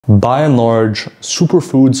By and large,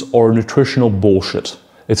 superfoods are nutritional bullshit.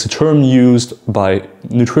 It's a term used by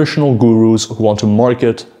nutritional gurus who want to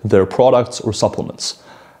market their products or supplements.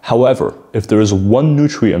 However, if there is one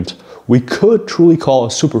nutrient we could truly call a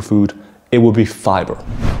superfood, it would be fiber.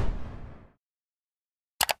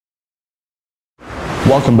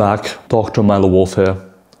 Welcome back, Dr. Milo Wolf here,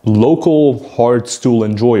 local hard stool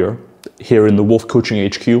enjoyer here in the Wolf Coaching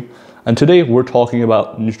HQ, and today we're talking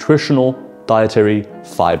about nutritional dietary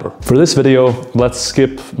fiber. For this video, let's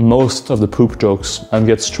skip most of the poop jokes and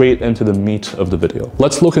get straight into the meat of the video.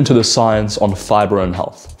 Let's look into the science on fiber and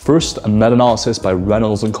health. First, a meta-analysis by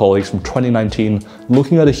Reynolds and colleagues from 2019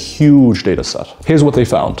 looking at a huge data set. Here's what they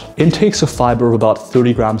found. Intakes of fiber of about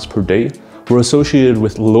 30 grams per day were associated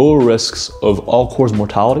with lower risks of all-cause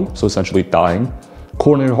mortality, so essentially dying,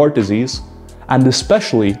 coronary heart disease, and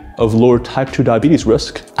especially of lower type 2 diabetes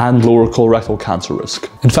risk and lower colorectal cancer risk.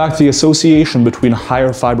 In fact, the association between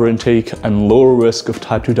higher fiber intake and lower risk of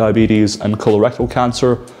type 2 diabetes and colorectal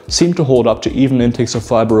cancer seemed to hold up to even intakes of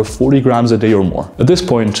fiber of 40 grams a day or more. At this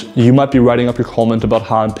point, you might be writing up your comment about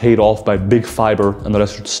how I'm paid off by big fiber and that I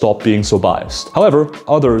should stop being so biased. However,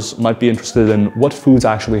 others might be interested in what foods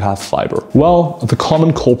actually have fiber. Well, the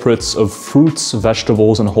common culprits of fruits,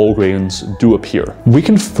 vegetables, and whole grains do appear. We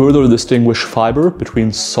can further distinguish fiber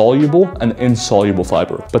between soluble and insoluble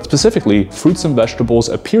fiber, but specifically, fruits and vegetables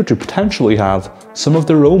appear to potentially have some of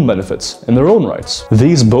their own benefits in their own rights.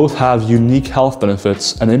 These both have unique health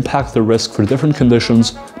benefits and impact the risk for different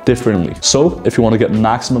conditions differently. So, if you want to get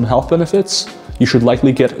maximum health benefits, you should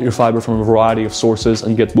likely get your fiber from a variety of sources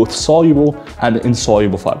and get both soluble and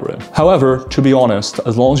insoluble fiber in. However, to be honest,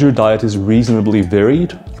 as long as your diet is reasonably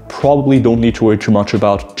varied, you probably don't need to worry too much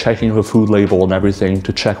about checking the food label and everything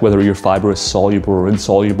to check whether your fiber is soluble or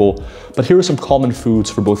insoluble. But here are some common foods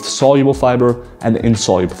for both soluble fiber and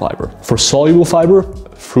insoluble fiber. For soluble fiber,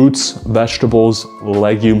 fruits, vegetables,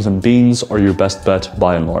 legumes, and beans are your best bet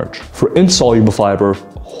by and large. For insoluble fiber,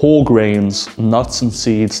 whole grains, nuts, and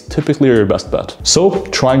seeds typically are your best bet. So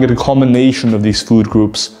try and get a combination of these food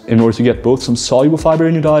groups in order to get both some soluble fiber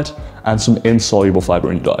in your diet and some insoluble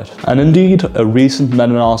fiber in your diet. And indeed, a recent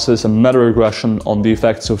meta-analysis and meta-regression on the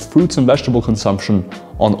effects of fruits and vegetable consumption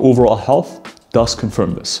on overall health does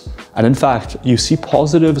confirm this. And in fact, you see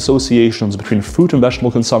positive associations between fruit and vegetable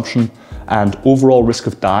consumption and overall risk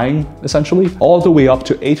of dying, essentially, all the way up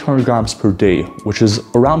to 800 grams per day, which is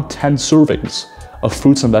around 10 servings of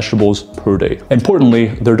fruits and vegetables per day. Importantly,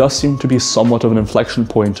 there does seem to be somewhat of an inflection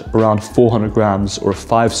point around 400 grams or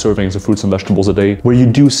 5 servings of fruits and vegetables a day, where you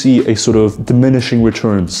do see a sort of diminishing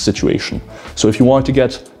returns situation. So if you wanted to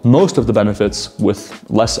get most of the benefits with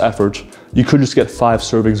less effort, you could just get 5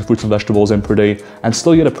 servings of fruits and vegetables in per day and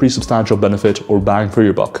still get a pretty substantial benefit or bang for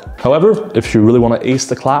your buck. However, if you really want to ace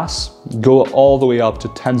the class, go all the way up to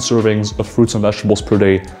 10 servings of fruits and vegetables per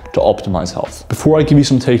day to optimize health. Before I give you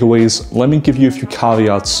some takeaways, let me give you a few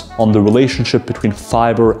caveats on the relationship between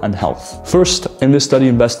fiber and health. First, in this study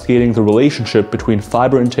investigating the relationship between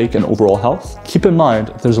fiber intake and overall health, keep in mind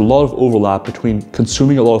there's a lot of overlap between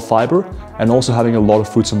consuming a lot of fiber and also having a lot of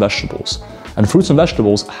fruits and vegetables. And fruits and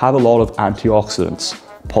vegetables have a lot of antioxidants,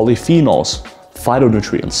 polyphenols,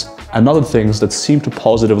 phytonutrients, and other things that seem to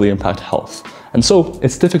positively impact health. And so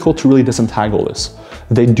it's difficult to really disentangle this.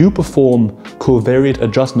 They do perform covariate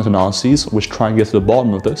adjustment analyses, which try and get to the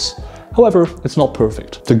bottom of this. However, it's not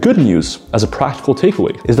perfect. The good news, as a practical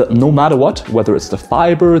takeaway, is that no matter what, whether it's the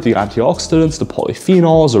fiber, the antioxidants, the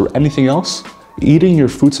polyphenols, or anything else, eating your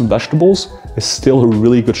fruits and vegetables is still a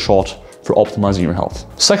really good shot for optimizing your health.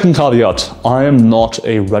 Second caveat, I am not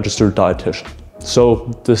a registered dietitian.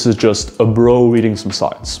 So this is just a bro reading some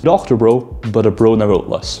science. Doctor bro, but a bro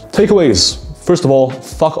nevertheless. Takeaways. First of all,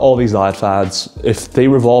 fuck all these diet fads. If they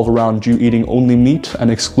revolve around you eating only meat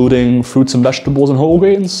and excluding fruits and vegetables and whole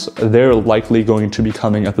grains, they're likely going to be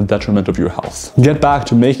coming at the detriment of your health. Get back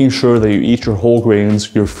to making sure that you eat your whole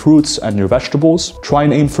grains, your fruits, and your vegetables. Try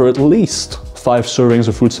and aim for at least 5 servings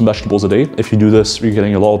of fruits and vegetables a day. If you do this, you're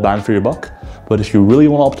getting a lot of bang for your buck. But if you really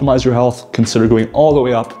want to optimize your health, consider going all the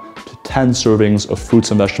way up to 10 servings of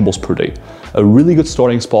fruits and vegetables per day. A really good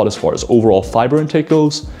starting spot as far as overall fiber intake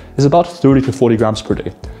goes is about 30 to 40 grams per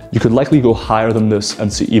day. You could likely go higher than this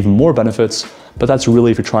and see even more benefits, but that's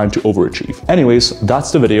really if you're trying to overachieve. Anyways,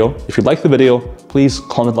 that's the video. If you like the video, please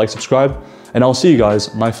comment, like, subscribe, and I'll see you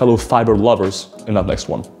guys, my fellow fiber lovers, in that next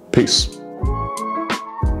one. Peace.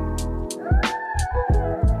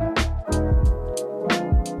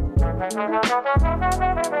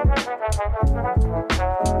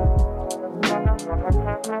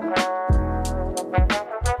 Thank you.